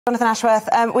Jonathan Ashworth,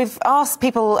 we've asked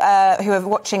people who are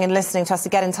watching and listening to us to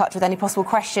get in touch with any possible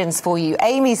questions for you.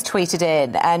 Amy's tweeted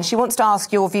in and she wants to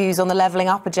ask your views on the levelling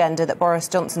up agenda that Boris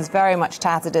Johnson's very much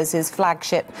touted as his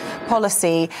flagship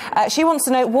policy. She wants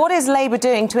to know, what is Labour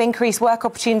doing to increase work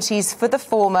opportunities for the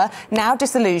former, now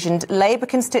disillusioned, Labour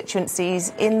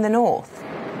constituencies in the north?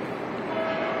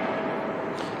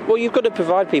 Well, you've got to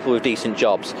provide people with decent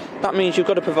jobs. That means you've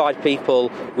got to provide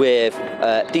people with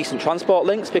decent transport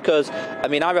links, because, I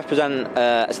mean, I represent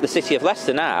the city of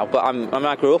Leicester now, but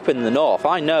I grew up in the north.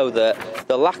 I know that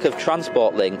the lack of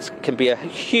transport links can be a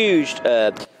huge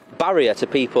barrier to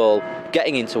people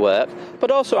getting into work,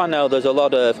 but also I know there's a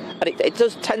lot of, and it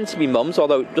does tend to be mums,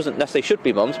 although it doesn't necessarily should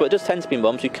be mums, but it does tend to be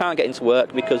mums who can't get into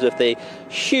work because of the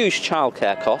huge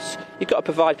childcare costs. You've got to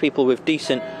provide people with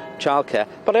decent childcare.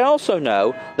 But I also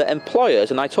know that employers,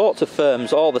 and I talk to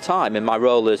firms all the time in my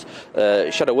role as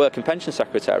Shadow Work and Pension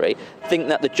Secretary, think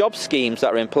that the job schemes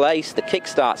that are in place, the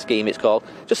Kickstart scheme it's called,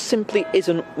 just simply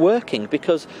isn't working,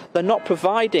 because they're not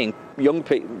providing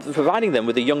them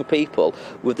with the young people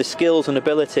with the skills and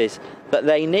abilities that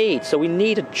they need. So we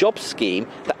need a job scheme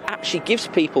that actually gives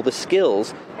people the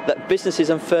skills that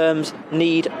businesses and firms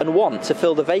need and want to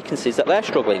fill the vacancies that they're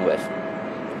struggling with.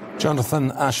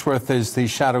 Jonathan Ashworth is the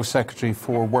Shadow Secretary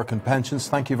for Work and Pensions.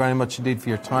 Thank you very much indeed for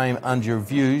your time and your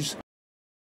views.